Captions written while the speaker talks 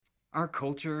Our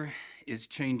culture is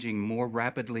changing more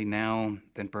rapidly now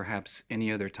than perhaps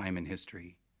any other time in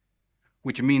history,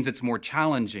 which means it's more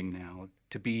challenging now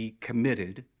to be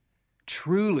committed,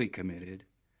 truly committed,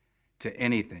 to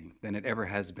anything than it ever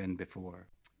has been before.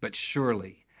 But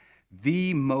surely,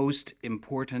 the most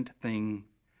important thing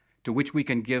to which we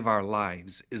can give our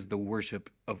lives is the worship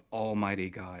of Almighty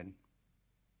God.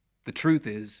 The truth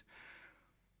is,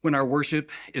 when our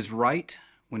worship is right,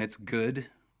 when it's good,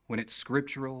 when it's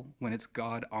scriptural, when it's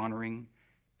God honoring,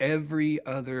 every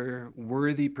other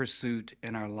worthy pursuit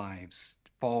in our lives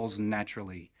falls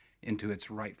naturally into its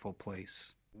rightful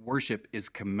place. Worship is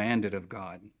commanded of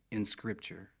God in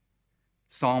Scripture.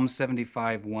 Psalm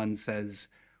 75:1 says,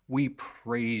 "We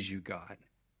praise you, God.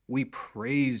 We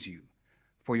praise you,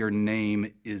 for your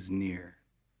name is near.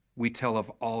 We tell of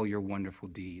all your wonderful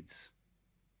deeds."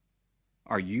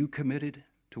 Are you committed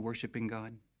to worshiping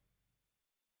God?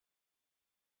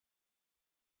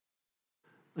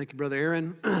 Thank you, Brother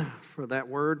Aaron, for that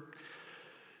word.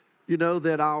 You know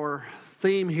that our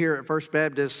theme here at First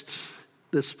Baptist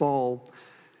this fall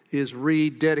is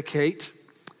rededicate,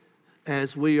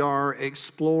 as we are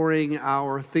exploring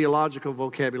our theological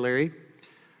vocabulary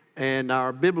and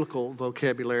our biblical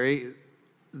vocabulary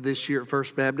this year at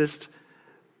First Baptist.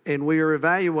 And we are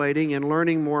evaluating and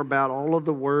learning more about all of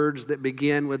the words that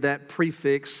begin with that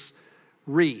prefix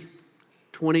re.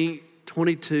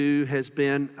 2022 has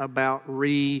been about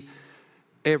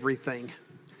everything.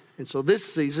 And so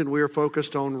this season we are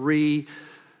focused on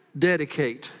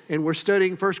rededicate. And we're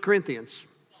studying 1 Corinthians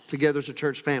together as a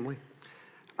church family.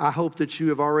 I hope that you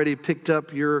have already picked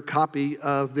up your copy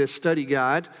of this study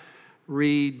guide,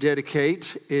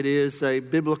 Rededicate. It is a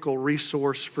biblical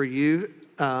resource for you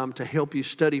to help you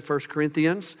study 1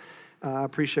 Corinthians. I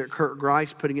appreciate Kurt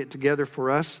Grice putting it together for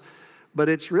us. But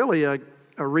it's really a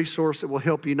resource that will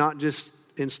help you not just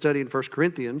in studying 1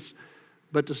 Corinthians,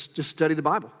 but to just study the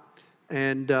Bible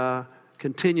and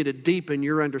continue to deepen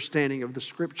your understanding of the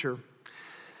Scripture.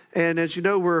 And as you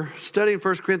know, we're studying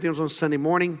 1 Corinthians on Sunday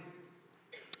morning.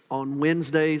 On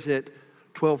Wednesdays at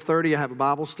 12:30, I have a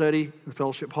Bible study in the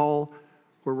fellowship hall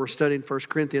where we're studying 1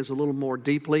 Corinthians a little more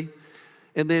deeply.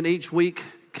 And then each week,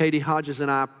 Katie Hodges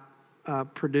and I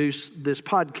produce this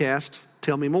podcast,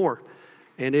 Tell Me More.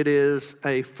 And it is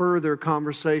a further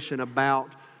conversation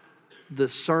about the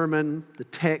sermon, the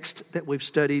text that we've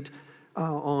studied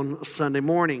on Sunday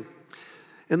morning.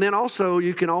 And then also,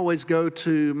 you can always go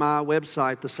to my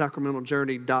website,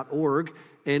 thesacramentaljourney.org,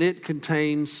 and it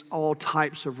contains all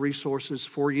types of resources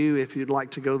for you if you'd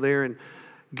like to go there, and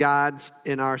guides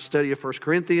in our study of 1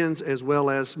 Corinthians, as well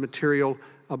as material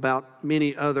about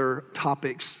many other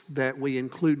topics that we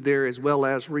include there, as well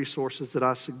as resources that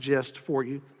I suggest for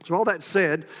you. So all that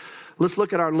said, let's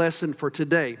look at our lesson for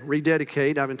today,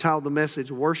 Rededicate. I've entitled the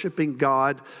message, Worshiping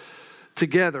God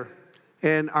Together.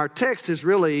 And our text is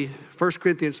really 1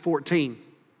 Corinthians 14.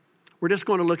 We're just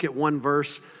going to look at one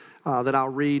verse that I'll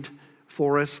read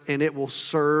for us, and it will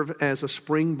serve as a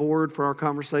springboard for our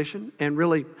conversation and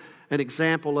really an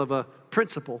example of a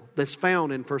principle that's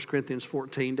found in 1 Corinthians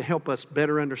 14 to help us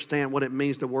better understand what it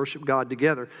means to worship God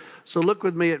together. So look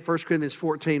with me at 1 Corinthians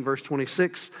 14, verse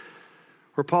 26,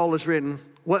 where Paul has written,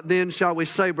 "What then shall we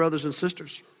say, brothers and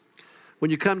sisters?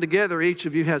 When you come together, each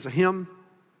of you has a hymn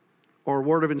or a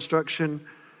word of instruction,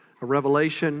 a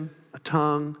revelation, a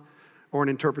tongue, or an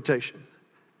interpretation.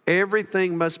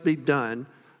 Everything must be done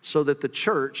so that the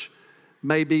church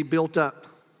may be built up."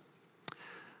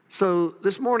 So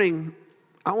this morning,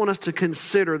 I want us to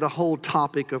consider the whole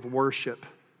topic of worship.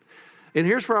 And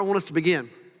here's where I want us to begin.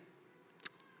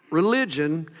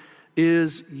 Religion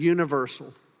is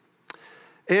universal.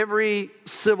 Every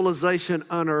civilization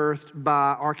unearthed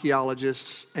by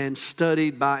archaeologists and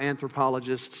studied by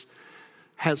anthropologists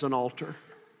has an altar.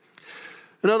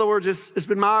 In other words, it's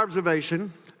been my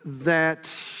observation that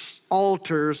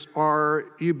altars are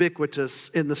ubiquitous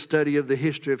in the study of the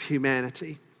history of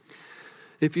humanity.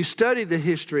 If you study the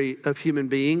history of human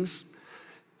beings,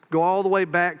 go all the way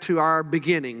back to our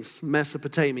beginnings,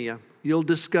 Mesopotamia, you'll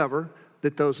discover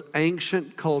that those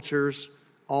ancient cultures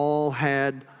all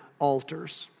had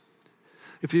altars.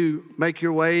 If you make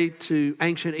your way to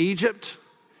ancient Egypt,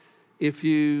 if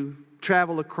you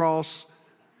travel across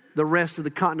the rest of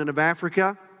the continent of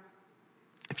Africa,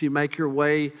 if you make your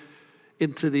way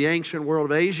into the ancient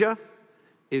world of Asia,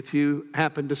 if you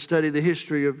happen to study the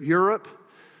history of Europe,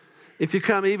 if you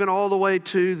come even all the way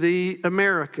to the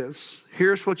Americas,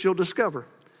 here's what you'll discover.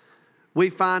 We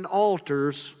find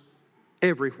altars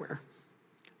everywhere.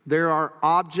 There are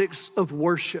objects of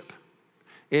worship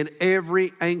in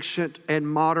every ancient and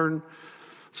modern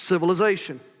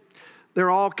civilization. There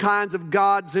are all kinds of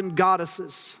gods and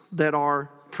goddesses that are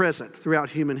present throughout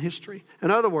human history.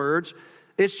 In other words,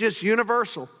 it's just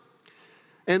universal.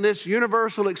 And this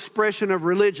universal expression of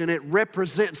religion, it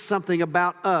represents something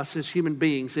about us as human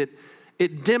beings.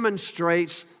 It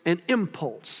demonstrates an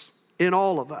impulse in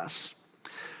all of us.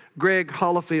 Greg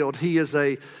Hollifield, he is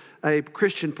a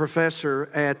Christian professor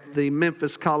at the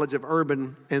Memphis College of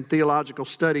Urban and Theological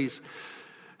Studies.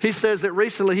 He says that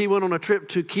recently he went on a trip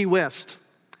to Key West,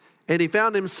 and he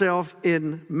found himself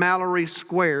in Mallory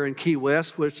Square in Key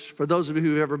West, which for those of you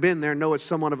who've ever been there know it's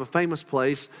somewhat of a famous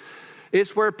place.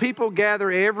 It's where people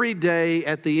gather every day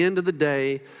at the end of the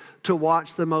day to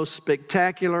watch the most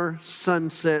spectacular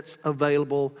sunsets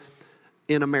available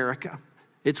in America.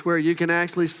 It's where you can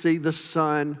actually see the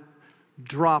sun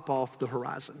drop off the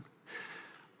horizon.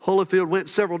 Holyfield went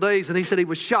several days and he said he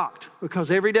was shocked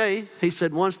because every day, he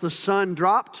said, once the sun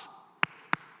dropped,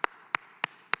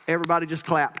 everybody just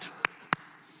clapped.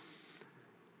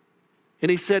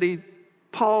 And he said he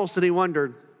paused and he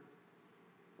wondered,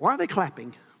 why are they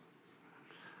clapping?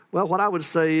 Well, what I would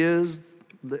say is,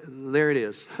 there it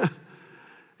is.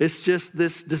 It's just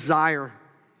this desire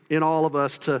in all of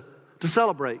us to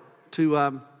celebrate,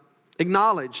 to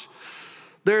acknowledge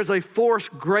there's a force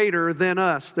greater than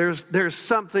us. There's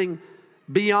something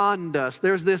beyond us.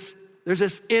 There's this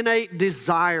innate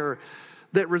desire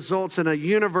that results in a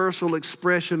universal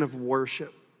expression of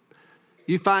worship.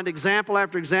 You find example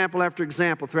after example after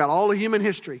example throughout all of human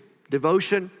history.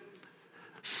 Devotion,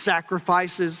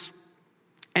 sacrifices,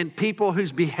 and people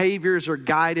whose behaviors are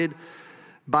guided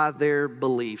by their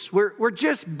beliefs. We're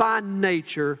just by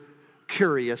nature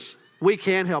curious. We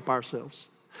can't help ourselves.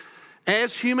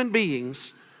 As human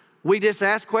beings, we just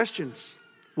ask questions.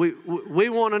 We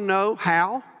want to know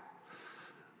how.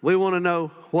 We want to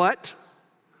know what.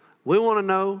 We want to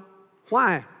know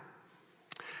why.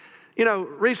 You know,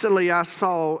 recently I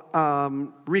saw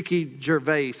Ricky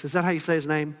Gervais. Is that how you say his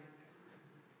name?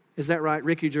 Is that right?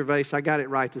 Ricky Gervais. I got it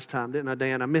right this time, didn't I,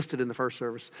 Dan? I missed it in the first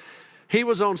service. He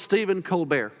was on Stephen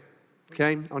Colbert,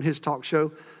 okay, on his talk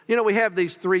show. You know, we have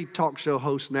these 3 talk show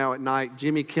hosts now at night,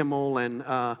 Jimmy Kimmel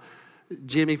and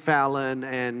Jimmy Fallon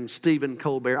and Stephen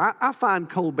Colbert. I find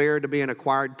Colbert to be an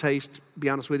acquired taste, to be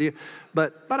honest with you,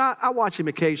 but I watch him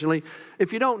occasionally.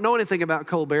 If you don't know anything about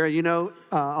Colbert, you know,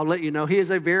 I'll let you know, he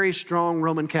is a very strong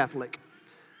Roman Catholic,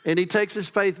 and he takes his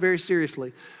faith very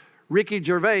seriously. Ricky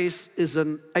Gervais is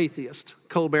an atheist.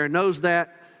 Colbert knows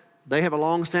that. They have a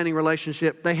long-standing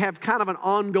relationship. They have kind of an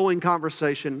ongoing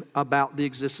conversation about the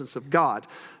existence of God.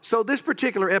 So this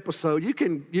particular episode, you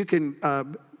can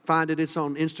find it. It's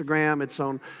on Instagram. It's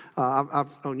on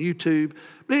YouTube.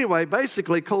 But anyway,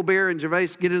 basically, Colbert and Gervais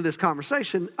get into this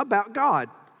conversation about God.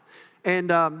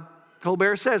 And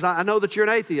Colbert says, I know that you're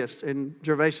an atheist. And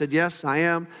Gervais said, yes, I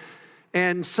am.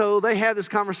 And so they have this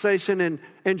conversation,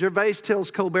 and Gervais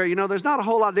tells Colbert, you know, there's not a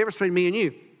whole lot of difference between me and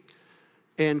you.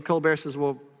 And Colbert says,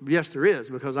 well, yes, there is,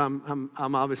 because I'm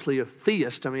obviously a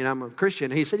theist. I mean, I'm a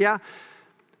Christian. And he said, yeah,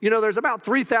 you know, there's about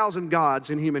 3,000 gods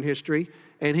in human history.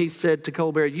 And he said to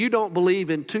Colbert, you don't believe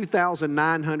in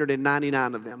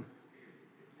 2,999 of them,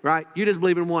 right? You just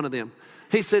believe in one of them.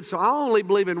 He said, so I only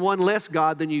believe in one less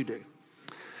God than you do.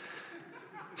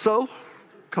 So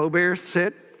Colbert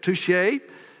said, touche.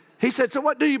 He said, so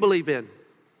what do you believe in?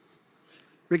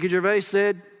 Ricky Gervais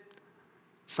said,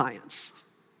 science.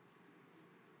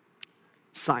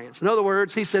 Science. In other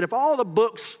words, he said, if all the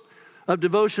books of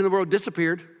devotion in the world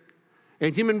disappeared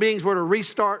and human beings were to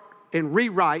restart and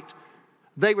rewrite,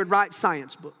 they would write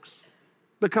science books,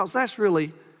 because that's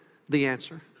really the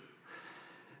answer.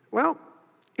 Well,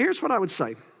 here's what I would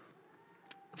say.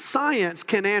 Science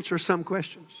can answer some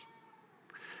questions.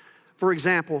 For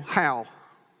example, how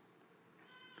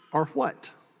or what?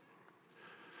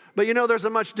 But you know, there's a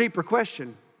much deeper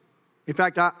question. In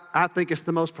fact, I think it's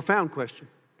the most profound question.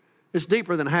 It's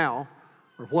deeper than how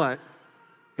or what,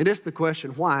 and it's the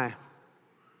question, why?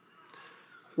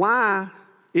 Why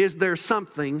is there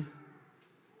something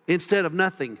instead of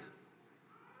nothing?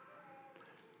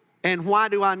 And why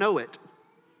do I know it?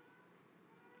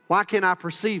 Why can I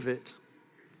perceive it?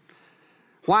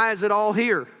 Why is it all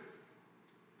here?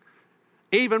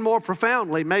 Even more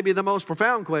profoundly, maybe the most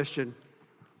profound question,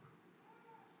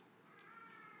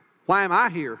 why am I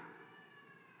here?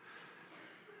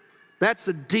 That's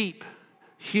a deep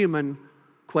human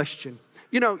question.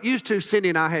 You know, used to, Cindy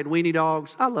and I had weenie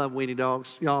dogs. I love weenie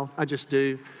dogs, y'all. I just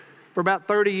do. For about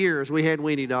 30 years, we had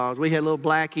weenie dogs. We had little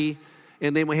Blackie,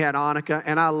 and then we had Annika,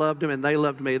 and I loved them, and they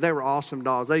loved me. They were awesome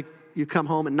dogs. You come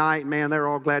home at night, man, they were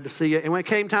all glad to see you. And when it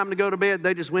came time to go to bed,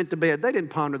 they just went to bed. They didn't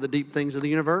ponder the deep things of the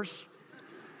universe.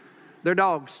 They're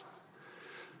dogs.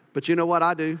 But you know what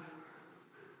I do?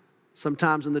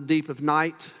 Sometimes in the deep of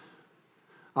night,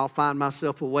 I'll find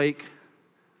myself awake,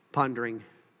 pondering,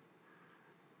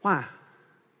 why? I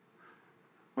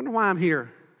wonder why I'm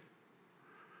here.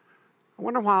 I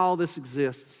wonder why all this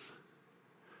exists.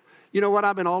 You know what?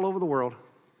 I've been all over the world.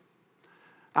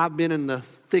 I've been in the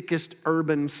thickest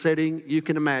urban setting you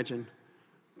can imagine.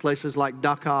 Places like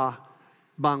Dhaka,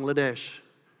 Bangladesh,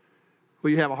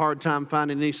 where you have a hard time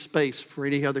finding any space for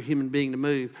any other human being to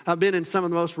move. I've been in some of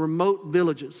the most remote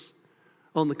villages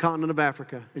on the continent of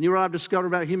Africa. And you know what I've discovered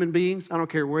about human beings? I don't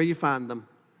care where you find them,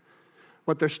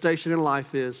 what their station in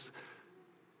life is.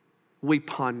 We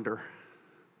ponder.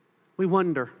 We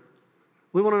wonder.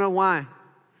 We want to know why.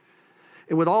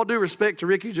 And with all due respect to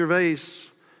Ricky Gervais,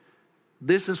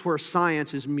 this is where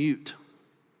science is mute.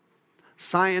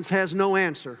 Science has no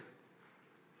answer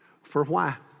for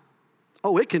why.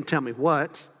 Oh, it can tell me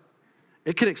what.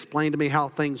 It can explain to me how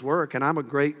things work, and I'm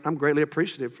greatly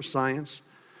appreciative for science.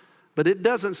 But it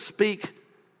doesn't speak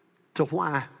to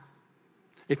why.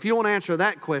 If you want to answer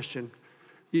that question,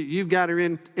 you've got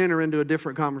to enter into a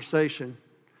different conversation.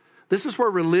 This is where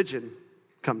religion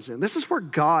comes in. This is where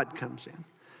God comes in.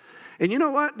 And you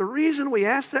know what? The reason we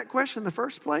ask that question in the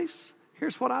first place,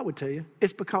 here's what I would tell you.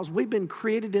 It's because we've been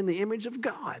created in the image of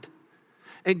God.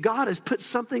 And God has put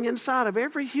something inside of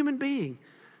every human being.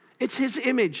 It's His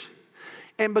image.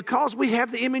 And because we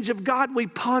have the image of God, we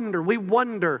ponder, we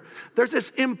wonder. There's this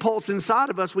impulse inside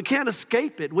of us. We can't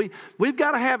escape it. We've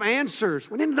got to have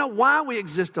answers. We need to know why we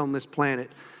exist on this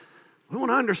planet. We want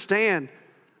to understand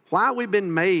why we've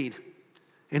been made.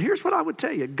 And here's what I would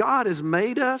tell you. God has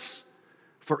made us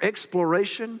for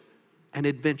exploration and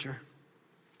adventure.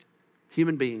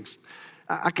 Human beings.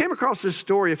 I came across this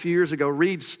story a few years ago.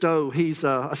 Reed Stowe, he's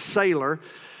a sailor.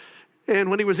 And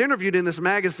when he was interviewed in this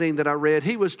magazine that I read,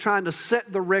 he was trying to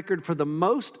set the record for the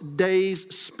most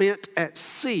days spent at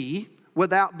sea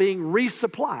without being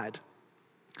resupplied.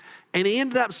 And he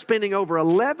ended up spending over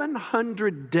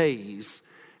 1,100 days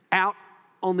out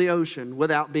on the ocean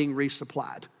without being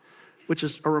resupplied, which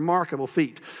is a remarkable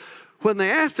feat. When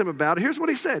they asked him about it, here's what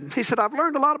he said. He said, I've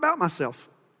learned a lot about myself.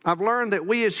 I've learned that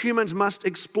we as humans must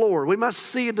explore. We must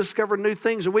see and discover new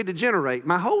things, or we degenerate.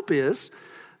 My hope is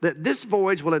that this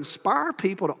voyage will inspire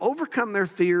people to overcome their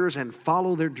fears and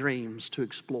follow their dreams to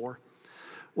explore.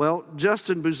 Well,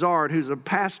 Justin Buzard, who's a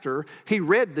pastor, he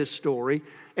read this story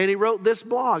and he wrote this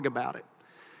blog about it.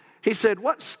 He said,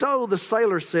 what Stowe the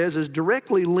sailor says is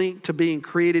directly linked to being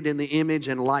created in the image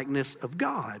and likeness of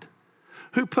God,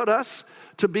 who put us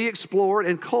to be explored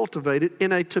and cultivated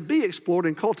in a to be explored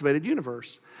and cultivated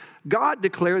universe. God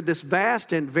declared this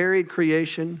vast and varied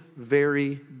creation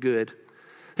very good.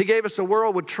 He gave us a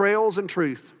world with trails and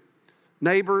truth,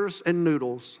 neighbors and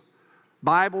noodles,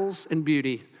 Bibles and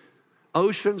beauty,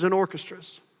 oceans and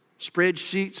orchestras,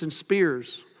 spreadsheets and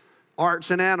spears,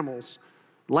 arts and animals,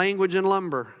 language and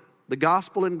lumber, the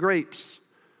gospel and grapes,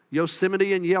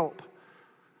 Yosemite and Yelp,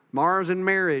 Mars and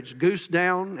marriage, goose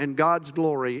down and God's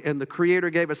glory. And the Creator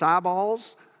gave us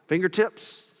eyeballs,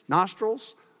 fingertips,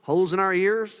 nostrils, holes in our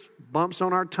ears, bumps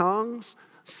on our tongues,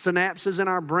 synapses in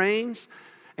our brains,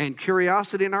 and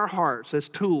curiosity in our hearts as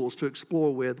tools to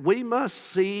explore with. We must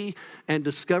see and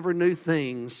discover new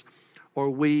things or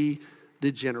we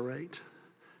degenerate.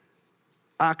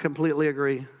 I completely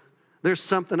agree. There's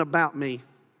something about me.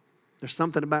 There's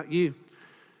something about you.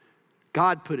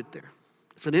 God put it there.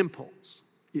 It's an impulse.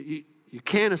 You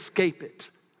can't escape it.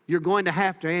 You're going to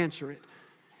have to answer it.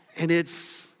 And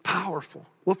it's powerful.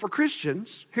 Well, for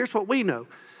Christians, here's what we know.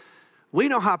 We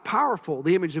know how powerful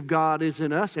the image of God is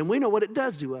in us, and we know what it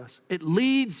does to us. It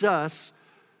leads us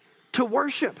to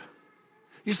worship.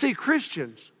 You see,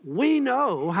 Christians, we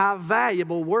know how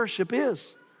valuable worship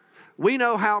is. We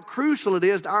know how crucial it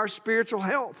is to our spiritual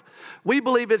health. We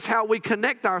believe it's how we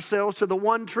connect ourselves to the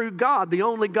one true God, the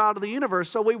only God of the universe.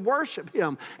 So we worship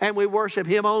Him, and we worship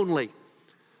Him only.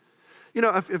 You know,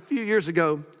 a few years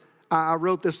ago, I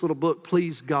wrote this little book,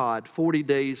 Please God, 40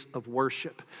 Days of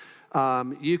Worship.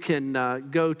 You can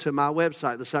go to my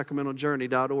website,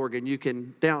 thesacramentojourney.org, and you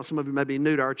can some of you may be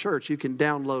new to our church, you can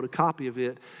download a copy of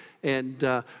it. And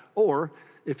or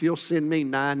if you'll send me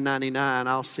 $9.99,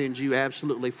 I'll send you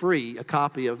absolutely free a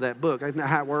copy of that book. Isn't that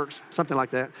how it works? Something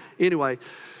like that. Anyway,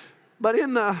 but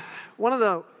in one of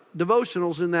the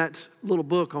devotionals in that little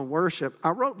book on worship,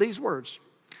 I wrote these words.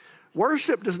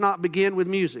 Worship does not begin with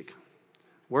music.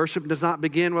 Worship does not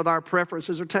begin with our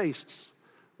preferences or tastes.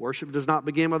 Worship does not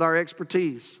begin with our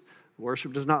expertise.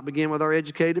 Worship does not begin with our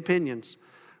educated opinions.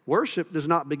 Worship does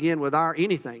not begin with our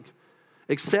anything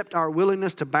except our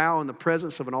willingness to bow in the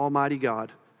presence of an almighty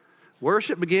God.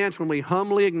 Worship begins when we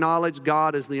humbly acknowledge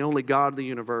God as the only God of the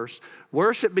universe.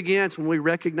 Worship begins when we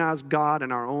recognize God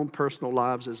in our own personal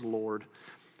lives as Lord.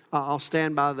 I'll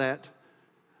stand by that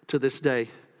to this day.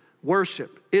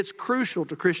 Worship, it's crucial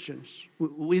to Christians.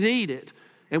 We need it,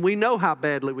 and we know how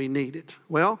badly we need it.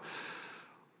 Well,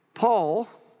 Paul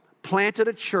planted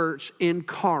a church in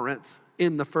Corinth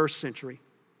in the first century.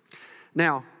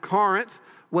 Now, Corinth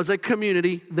was a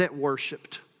community that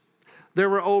worshiped. There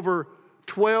were over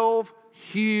 12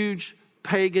 huge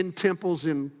pagan temples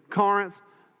in Corinth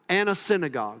and a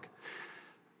synagogue.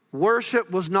 Worship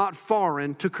was not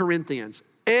foreign to Corinthians.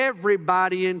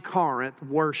 Everybody in Corinth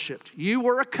worshiped. You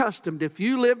were accustomed, if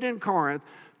you lived in Corinth,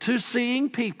 to seeing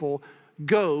people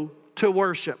go to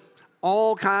worship.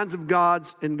 All kinds of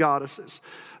gods and goddesses.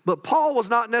 But Paul was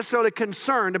not necessarily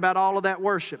concerned about all of that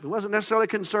worship. He wasn't necessarily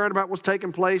concerned about what was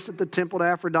taking place at the temple to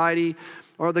Aphrodite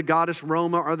or the goddess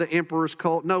Roma or the emperor's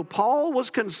cult. No, Paul was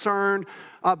concerned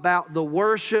about the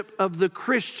worship of the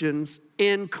Christians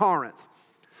in Corinth.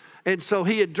 And so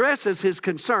he addresses his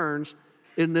concerns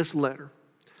in this letter.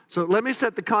 So let me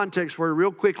set the context for you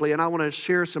real quickly, and I want to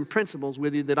share some principles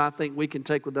with you that I think we can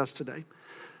take with us today.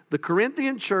 The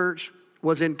Corinthian church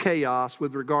was in chaos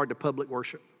with regard to public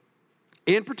worship.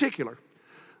 In particular,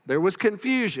 there was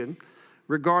confusion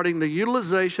regarding the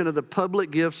utilization of the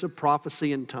public gifts of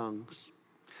prophecy and tongues.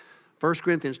 1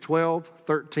 Corinthians 12,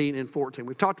 13, and 14.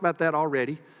 We've talked about that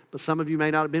already, but some of you may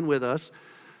not have been with us.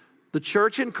 The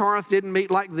church in Corinth didn't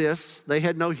meet like this. They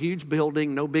had no huge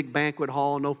building, no big banquet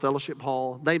hall, no fellowship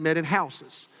hall. They met in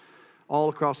houses all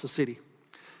across the city.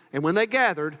 And when they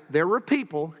gathered, there were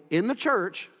people in the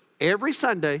church every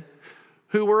Sunday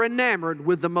who were enamored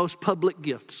with the most public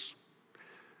gifts.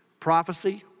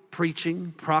 Prophecy,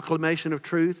 preaching, proclamation of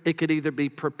truth. It could either be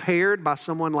prepared by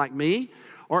someone like me,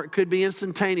 or it could be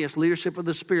instantaneous leadership of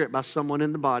the Spirit by someone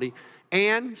in the body.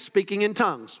 And speaking in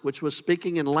tongues, which was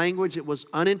speaking in language that was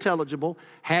unintelligible,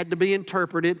 had to be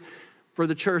interpreted for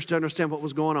the church to understand what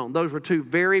was going on. Those were two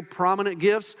very prominent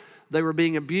gifts. They were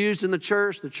being abused in the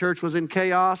church. The church was in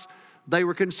chaos. They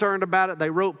were concerned about it.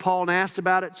 They wrote Paul and asked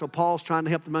about it, so Paul's trying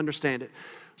to help them understand it.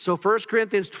 So 1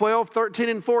 Corinthians 12, 13,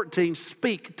 and 14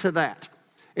 speak to that.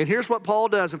 And here's what Paul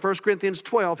does in 1 Corinthians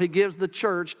 12. He gives the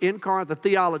church in Corinth a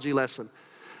theology lesson.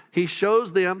 He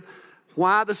shows them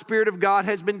why the Spirit of God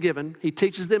has been given. He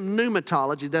teaches them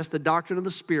pneumatology, that's the doctrine of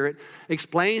the Spirit,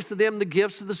 explains to them the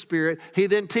gifts of the Spirit. He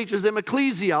then teaches them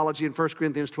ecclesiology in 1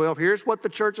 Corinthians 12. Here's what the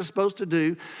church is supposed to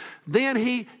do. Then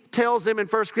he tells them in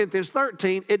 1 Corinthians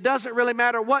 13, it doesn't really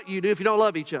matter what you do if you don't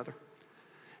love each other.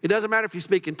 It doesn't matter if you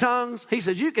speak in tongues. He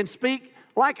says you can speak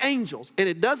like angels, and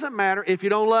it doesn't matter if you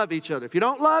don't love each other. If you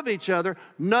don't love each other,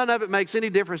 none of it makes any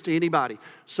difference to anybody.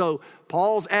 So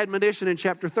Paul's admonition in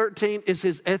chapter 13 is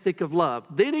his ethic of love.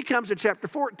 Then he comes to chapter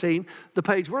 14, the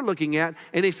page we're looking at,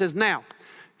 and he says, now,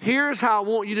 here's how I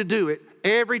want you to do it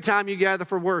every time you gather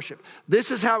for worship.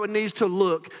 This is how it needs to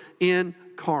look in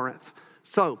Corinth.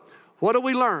 So what do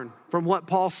we learn from what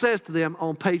Paul says to them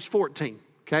on page 14?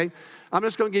 Okay, I'm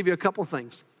just going to give you a couple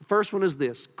things. The first one is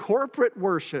this: corporate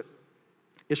worship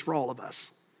is for all of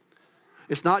us.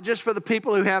 It's not just for the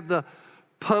people who have the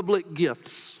public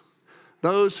gifts,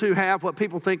 those who have what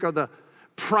people think are the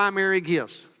primary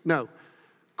gifts. No,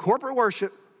 corporate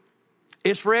worship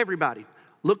is for everybody.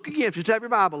 Look again, if you just have your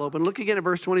Bible open, look again at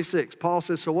verse 26. Paul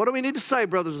says, so what do we need to say,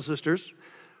 brothers and sisters?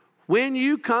 When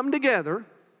you come together,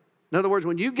 in other words,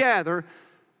 when you gather,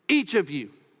 each of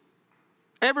you,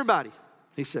 everybody,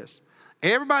 he says,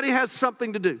 everybody has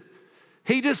something to do.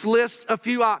 He just lists a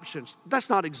few options. That's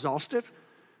not exhaustive.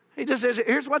 He just says,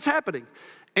 here's what's happening.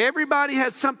 Everybody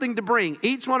has something to bring.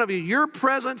 Each one of you, your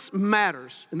presence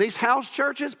matters. In these house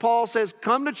churches, Paul says,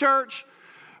 come to church,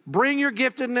 bring your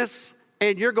giftedness,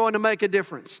 and you're going to make a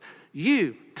difference.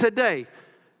 You, today,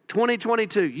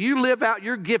 2022, you live out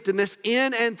your giftedness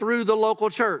in and through the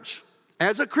local church.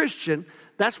 As a Christian,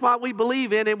 that's why we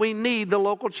believe in and we need the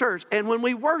local church. And when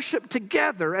we worship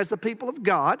together as the people of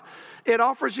God, it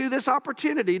offers you this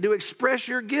opportunity to express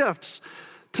your gifts,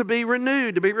 to be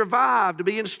renewed, to be revived, to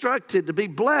be instructed, to be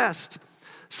blessed.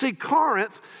 See,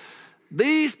 Corinth,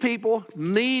 these people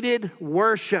needed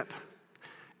worship,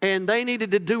 and they needed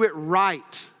to do it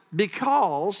right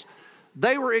because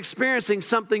they were experiencing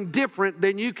something different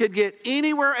than you could get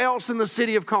anywhere else in the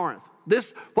city of Corinth.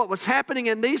 What was happening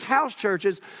in these house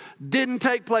churches didn't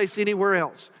take place anywhere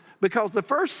else, because the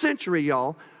first century,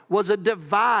 y'all, was a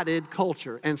divided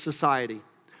culture and society.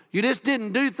 You just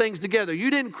didn't do things together. You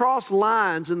didn't cross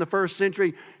lines in the first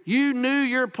century. You knew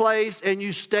your place and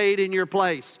you stayed in your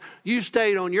place. You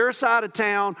stayed on your side of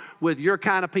town with your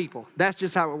kind of people. That's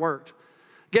just how it worked.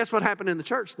 Guess what happened in the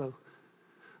church, though?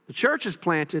 The church is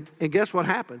planted, and guess what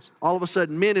happens? All of a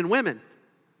sudden, men and women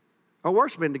are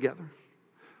worshiping together.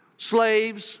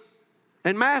 Slaves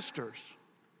and masters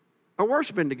are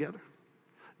worshiping together.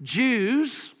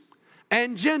 Jews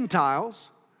and Gentiles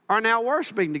are now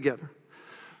worshiping together.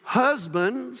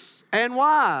 Husbands and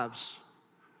wives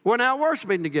were now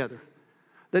worshiping together.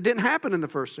 That didn't happen in the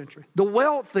first century. The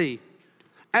wealthy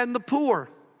and the poor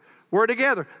were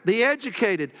together. The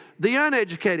educated, the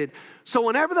uneducated. So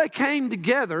whenever they came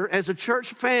together as a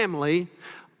church family,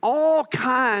 all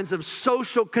kinds of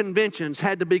social conventions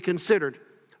had to be considered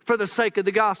for the sake of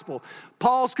the gospel.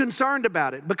 Paul's concerned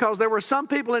about it because there were some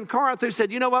people in Corinth who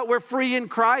said, you know what, we're free in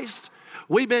Christ.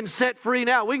 We've been set free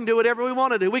now. We can do whatever we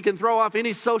want to do. We can throw off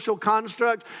any social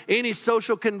construct, any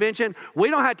social convention. We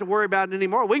don't have to worry about it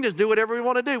anymore. We can just do whatever we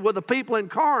want to do. Well, the people in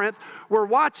Corinth were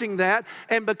watching that,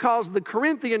 and because the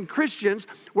Corinthian Christians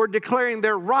were declaring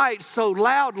their rights so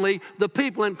loudly, the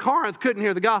people in Corinth couldn't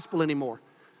hear the gospel anymore.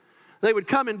 They would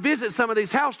come and visit some of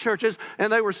these house churches,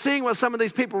 and they were seeing what some of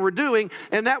these people were doing,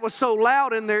 and that was so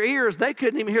loud in their ears, they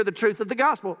couldn't even hear the truth of the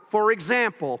gospel. For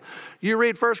example, you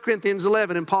read 1 Corinthians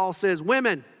 11, and Paul says,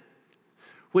 women,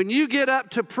 when you get up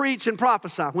to preach and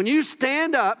prophesy, when you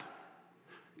stand up,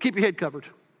 keep your head covered.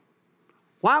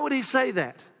 Why would he say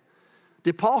that?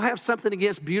 Did Paul have something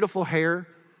against beautiful hair?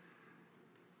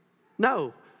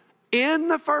 No. In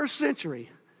the first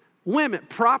century, women,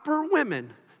 proper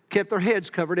women, kept their heads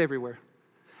covered everywhere.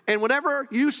 And whenever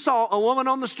you saw a woman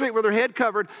on the street with her head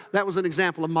covered, that was an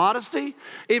example of modesty.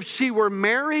 If she were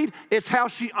married, it's how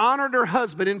she honored her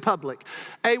husband in public.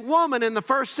 A woman in the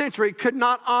first century could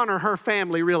not honor her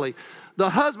family, really. The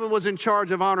husband was in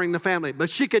charge of honoring the family, but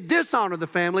she could dishonor the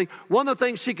family. One of the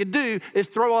things she could do is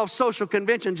throw off social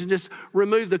conventions and just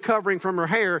remove the covering from her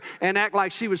hair and act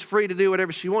like she was free to do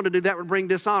whatever she wanted to do. That would bring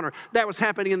dishonor. That was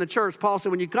happening in the church. Paul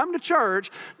said, when you come to church,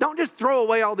 don't just throw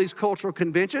away all these cultural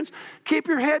conventions. Keep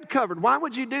your head covered. Why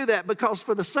would you do that? Because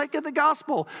for the sake of the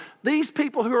gospel, these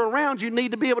people who are around you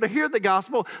need to be able to hear the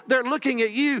gospel. They're looking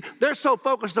at you. They're so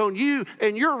focused on you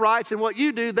and your rights and what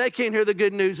you do, they can't hear the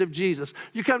good news of Jesus.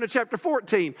 You come to chapter 14.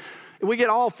 And we get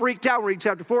all freaked out when we read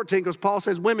chapter 14 because Paul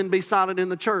says, women, be silent in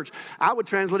the church. I would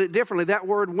translate it differently. That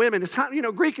word women, is,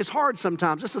 Greek is hard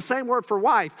sometimes. It's the same word for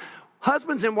wife.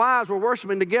 Husbands and wives were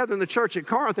worshiping together in the church at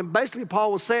Corinth, and basically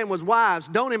Paul was saying was, wives,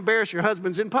 don't embarrass your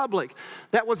husbands in public.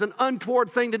 That was an untoward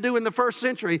thing to do in the first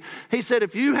century. He said,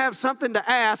 if you have something to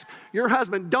ask your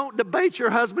husband, don't debate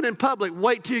your husband in public.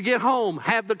 Wait till you get home.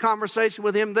 Have the conversation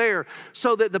with him there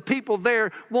so that the people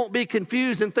there won't be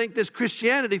confused and think this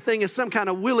Christianity thing is some kind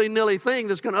of willy-nilly thing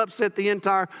that's going to upset the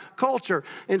entire culture.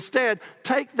 Instead,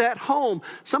 take that home.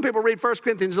 Some people read 1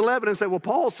 Corinthians 11 and say, well,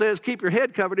 Paul says keep your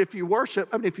head covered if you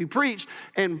if you preach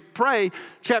and pray.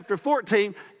 Chapter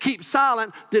 14, keep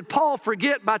silent. Did Paul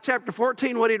forget by chapter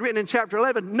 14 what he'd written in chapter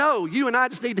 11? No, you and I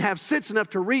just need to have sense enough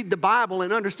to read the Bible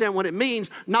and understand what it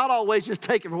means, not always just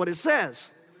take it for what it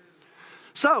says.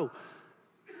 So,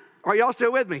 are y'all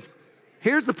still with me?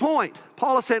 Here's the point.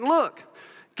 Paul is saying, look,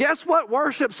 guess what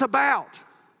worship's about?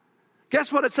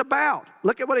 Guess what it's about?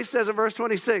 Look at what he says in verse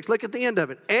 26. Look at the end of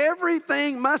it.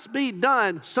 Everything must be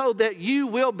done so that you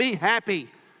will be happy.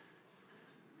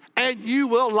 And you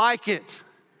will like it.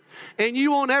 And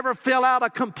you won't ever fill out a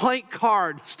complaint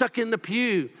card stuck in the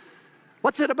pew.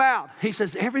 What's it about? He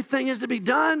says everything is to be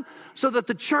done so that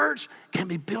the church can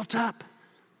be built up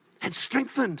and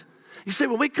strengthened. You see,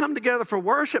 when we come together for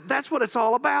worship, that's what it's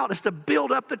all about. It's to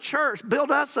build up the church,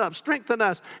 build us up, strengthen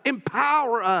us,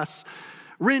 empower us,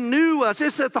 renew us.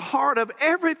 It's at the heart of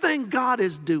everything God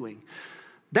is doing.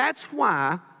 That's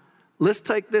why, let's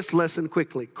take this lesson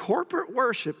quickly. Corporate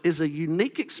worship is a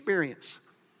unique experience.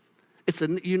 It's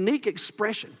a unique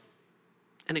expression,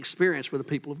 an experience for the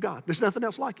people of God. There's nothing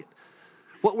else like it.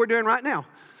 What we're doing right now,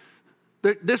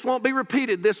 this won't be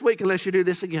repeated this week unless you do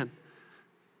this again.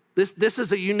 This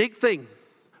is a unique thing.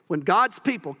 When God's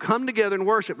people come together and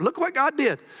worship, look what God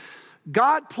did.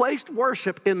 God placed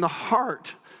worship in the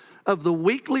heart of the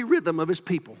weekly rhythm of his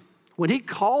people. When he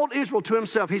called Israel to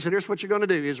himself, he said, here's what you're going to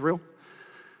do, Israel.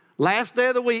 Last day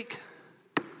of the week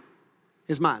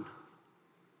is mine.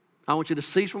 I want you to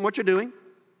cease from what you're doing.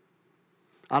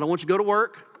 I don't want you to go to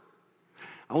work.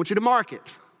 I want you to mark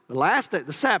it. The last day,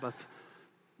 the Sabbath.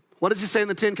 What does he say in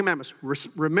the Ten Commandments?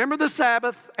 Remember the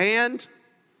Sabbath and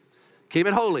keep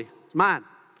it holy. It's mine.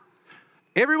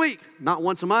 Every week, not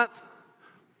once a month,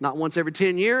 not once every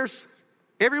 10 years.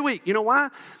 Every week. You know why?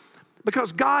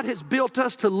 Because God has built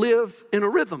us to live in a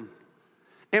rhythm,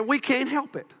 and we can't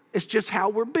help it. It's just how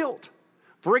we're built.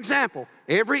 For example,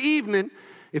 every evening,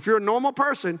 if you're a normal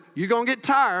person, you're going to get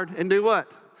tired and do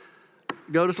what?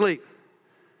 Go to sleep.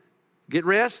 Get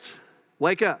rest,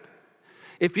 Wake up.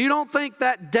 If you don't think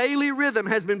that daily rhythm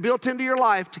has been built into your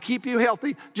life to keep you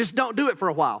healthy, just don't do it for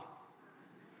a while.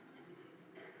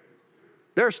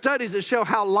 There are studies that show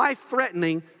how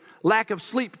life-threatening lack of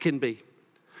sleep can be.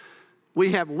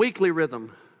 We have weekly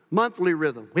rhythm, monthly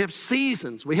rhythm. We have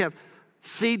seasons. We have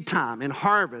seed time and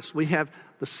harvest. We have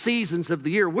the seasons of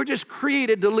the year. We're just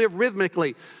created to live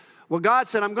rhythmically. Well, God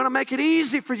said, I'm going to make it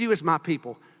easy for you as my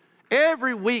people.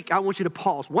 Every week, I want you to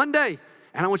pause one day,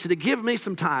 and I want you to give me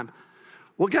some time.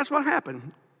 Well, guess what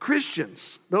happened?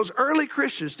 Christians, those early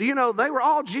Christians, do you know they were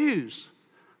all Jews?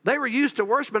 They were used to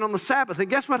worshiping on the Sabbath, and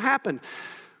guess what happened?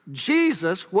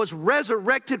 Jesus was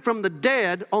resurrected from the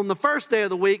dead on the first day of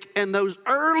the week, and those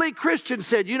early Christians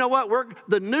said, you know what,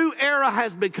 the new era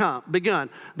has begun.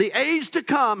 The age to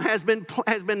come has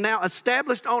been now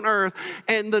established on earth,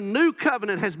 and the new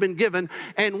covenant has been given,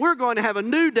 and we're going to have a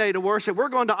new day to worship. We're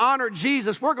going to honor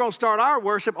Jesus. We're going to start our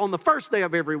worship on the first day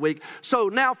of every week. So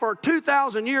now for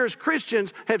 2,000 years,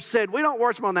 Christians have said, we don't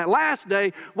worship on that last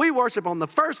day. We worship on the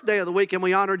first day of the week, and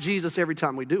we honor Jesus every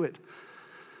time we do it.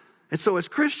 And so as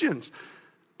Christians,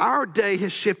 our day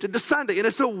has shifted to Sunday, and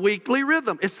it's a weekly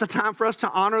rhythm. It's the time for us to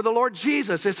honor the Lord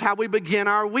Jesus. It's how we begin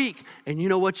our week, and you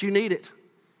know what? You need it.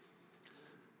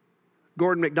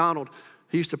 Gordon MacDonald,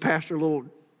 he used to pastor a little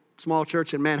small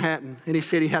church in Manhattan, and he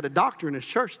said he had a doctor in his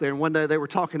church there, and one day they were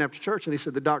talking after church, and he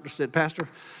said, the doctor said, Pastor,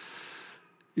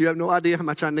 you have no idea how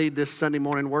much I need this Sunday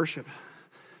morning worship.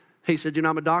 He said, you know,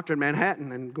 I'm a doctor in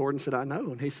Manhattan, and Gordon said, I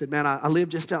know. And he said, man, I live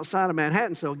just outside of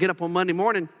Manhattan, so I get up on Monday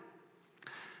morning,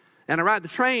 and I ride the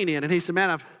train in, and he said,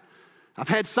 man, I've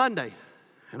had Sunday,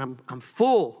 and I'm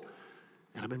full,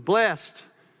 and I've been blessed.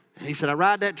 And he said, I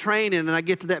ride that train in, and I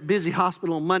get to that busy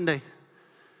hospital on Monday,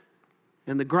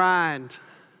 and the grind,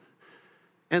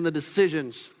 and the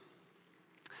decisions,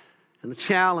 and the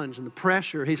challenge, and the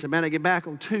pressure. He said, man, I get back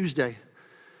on Tuesday.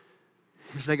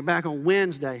 He said, I get back on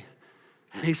Wednesday.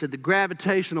 And he said, the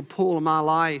gravitational pull of my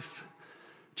life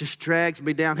just drags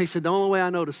me down. He said, the only way I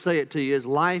know to say it to you is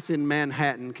life in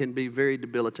Manhattan can be very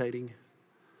debilitating.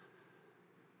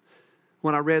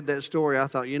 When I read that story, I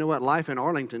thought, you know what? Life in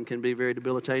Arlington can be very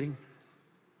debilitating.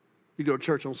 You go to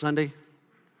church on Sunday, you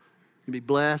can be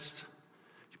blessed,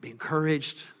 you can be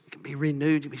encouraged, you can be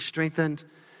renewed, you can be strengthened,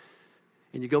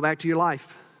 and you go back to your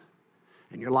life,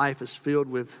 and your life is filled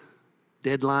with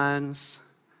deadlines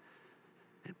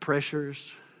and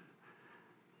pressures,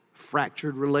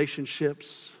 fractured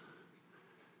relationships,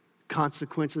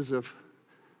 consequences of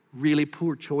really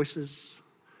poor choices,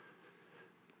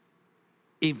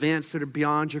 events that are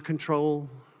beyond your control,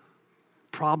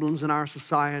 problems in our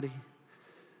society.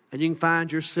 And you can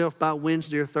find yourself by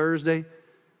Wednesday or Thursday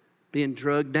being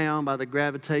drugged down by the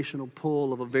gravitational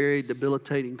pull of a very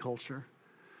debilitating culture.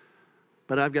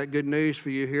 But I've got good news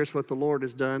for you. Here's what the Lord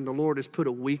has done. The Lord has put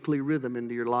a weekly rhythm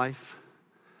into your life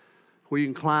where you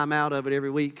can climb out of it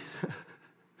every week,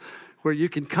 where you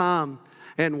can come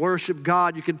and worship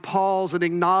God. You can pause and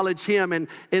acknowledge Him, and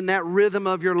in that rhythm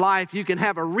of your life, you can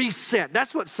have a reset.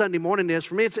 That's what Sunday morning is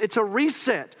for me. It's a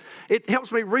reset. It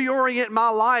helps me reorient my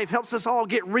life, helps us all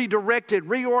get redirected,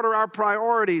 reorder our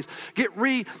priorities, get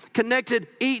reconnected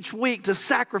each week to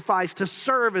sacrifice, to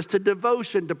service, to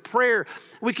devotion, to prayer.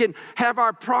 We can have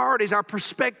our priorities, our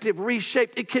perspective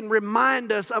reshaped. It can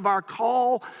remind us of our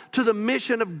call to the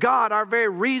mission of God, our very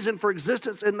reason for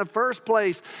existence in the first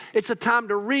place. It's a time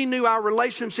to renew our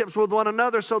relationships with one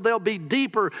another so they'll be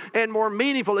deeper and more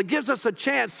meaningful. It gives us a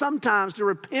chance sometimes to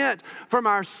repent from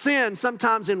our sin.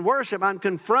 Sometimes in worship, I'm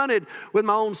confronted with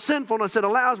my own sinfulness. It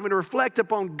allows me to reflect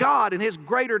upon God and His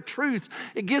greater truths.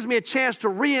 It gives me a chance to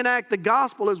reenact the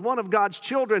gospel as one of God's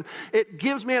children. It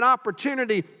gives me an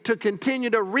opportunity to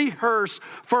continue to rehearse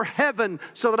for heaven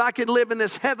so that I can live in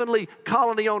this heavenly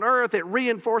colony on earth. It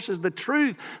reinforces the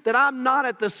truth that I'm not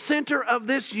at the center of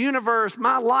this universe.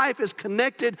 My life is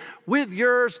connected with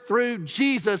yours through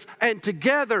Jesus, and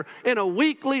together in a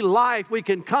weekly life we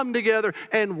can come together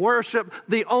and worship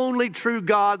the only true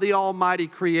God, the Almighty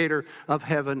Creator of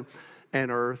heaven and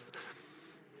earth.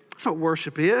 That's what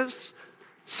worship is.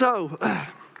 So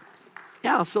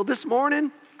this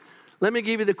morning, let me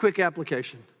give you the quick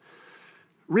application.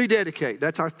 Rededicate,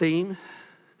 that's our theme.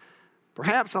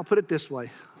 Perhaps I'll put it this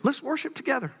way. Let's worship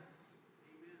together.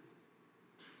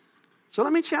 So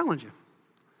let me challenge you.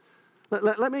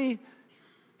 Let me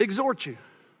exhort you.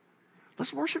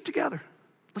 Let's worship together.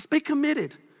 Let's be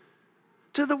committed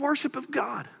to the worship of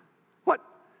God.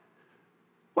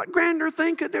 What grander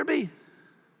thing could there be?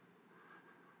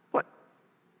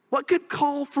 What could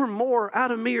call for more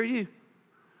out of me or you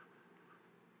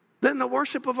than the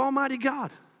worship of Almighty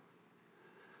God?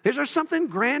 Is there something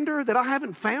grander that I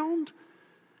haven't found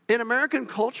in American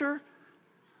culture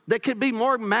that can be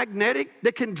more magnetic,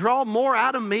 that can draw more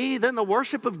out of me than the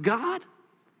worship of God?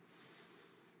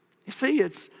 You see,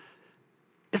 it's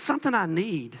something I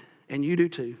need, and you do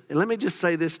too. And let me just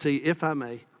say this to you, if I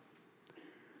may,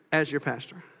 as your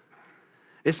pastor.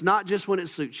 It's not just when it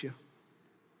suits you.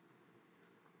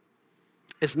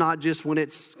 It's not just when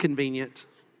it's convenient.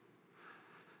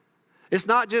 It's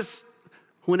not just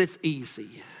when it's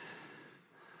easy.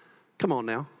 Come on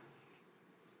now.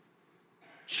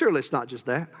 Surely it's not just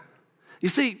that. You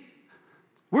see,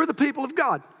 we're the people of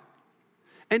God.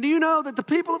 And do you know that the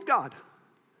people of God,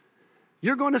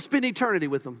 you're going to spend eternity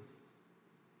with them?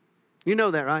 You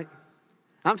know that, right?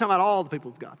 I'm talking about all the people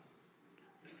of God.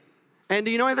 And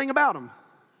do you know anything about them?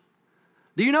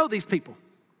 Do you know these people?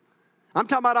 I'm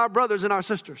talking about our brothers and our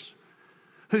sisters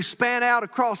who span out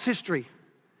across history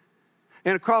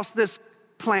and across this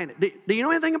planet. Do you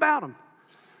know anything about them?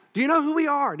 Do you know who we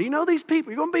are? Do you know these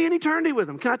people? You're going to be in eternity with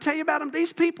them. Can I tell you about them?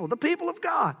 These people, the people of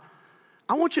God.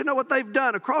 I want you to know what they've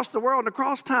done across the world and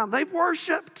across time. They've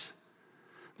worshiped.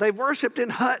 They've worshiped in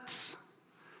huts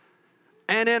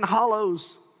and in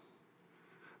hollows.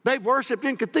 They've worshiped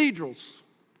in cathedrals.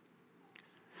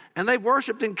 And they've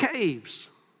worshiped in caves.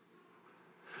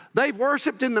 They've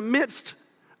worshiped in the midst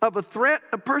of a threat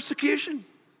of persecution.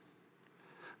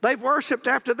 They've worshiped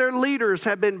after their leaders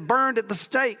have been burned at the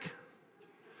stake.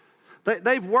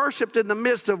 They've worshiped in the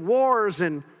midst of wars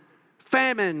and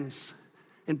famines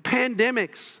and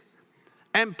pandemics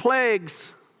and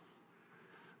plagues.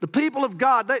 The people of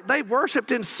God, they've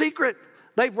worshiped in secret.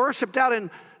 They've worshiped out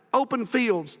in open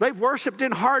fields. They've worshiped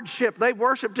in hardship. They've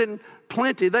worshiped in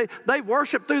plenty. They've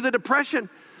worshiped through the depression.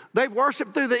 They've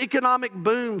worshiped through the economic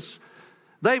booms.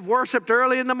 They've worshiped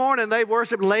early in the morning. They've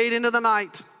worshiped late into the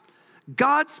night.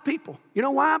 God's people. You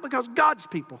know why? Because God's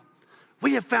people,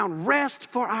 we have found rest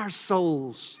for our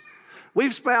souls.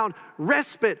 We've found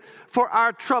respite for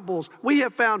our troubles. We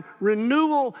have found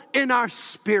renewal in our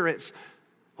spirits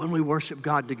when we worship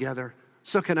God together.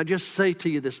 So can I just say to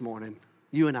you this morning,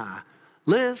 you and I,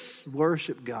 let's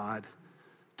worship God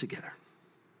together.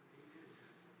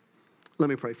 Let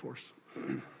me pray for us.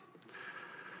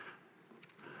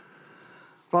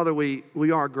 Father,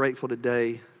 we are grateful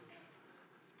today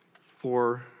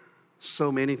for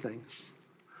so many things.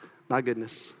 My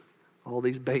goodness, all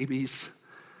these babies,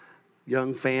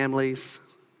 young families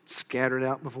scattered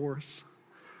out before us,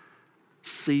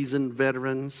 seasoned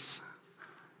veterans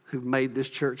who've made this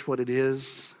church what it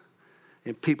is,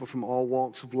 and people from all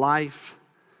walks of life,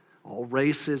 all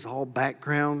races, all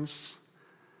backgrounds,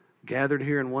 gathered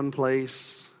here in one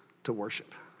place to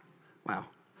worship. Wow.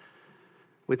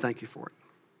 We thank you for it.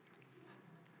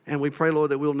 And we pray,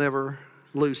 Lord, that we'll never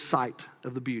lose sight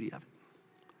of the beauty of it.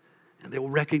 And that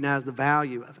we'll recognize the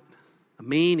value of it, the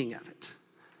meaning of it.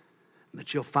 And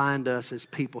that you'll find us as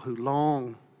people who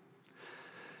long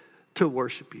to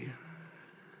worship you.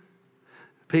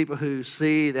 People who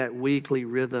see that weekly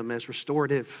rhythm as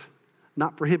restorative,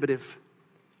 not prohibitive.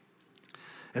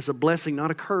 As a blessing, not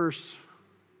a curse.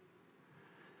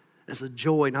 As a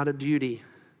joy, not a duty.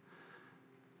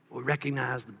 We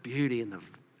recognize the beauty and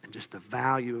just the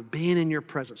value of being in your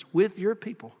presence with your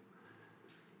people,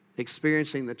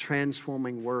 experiencing the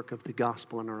transforming work of the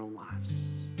gospel in our own lives.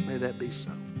 May that be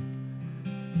so.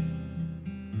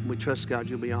 We trust, God,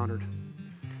 you'll be honored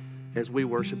as we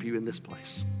worship you in this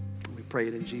place. We pray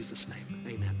it in Jesus' name.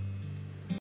 Amen.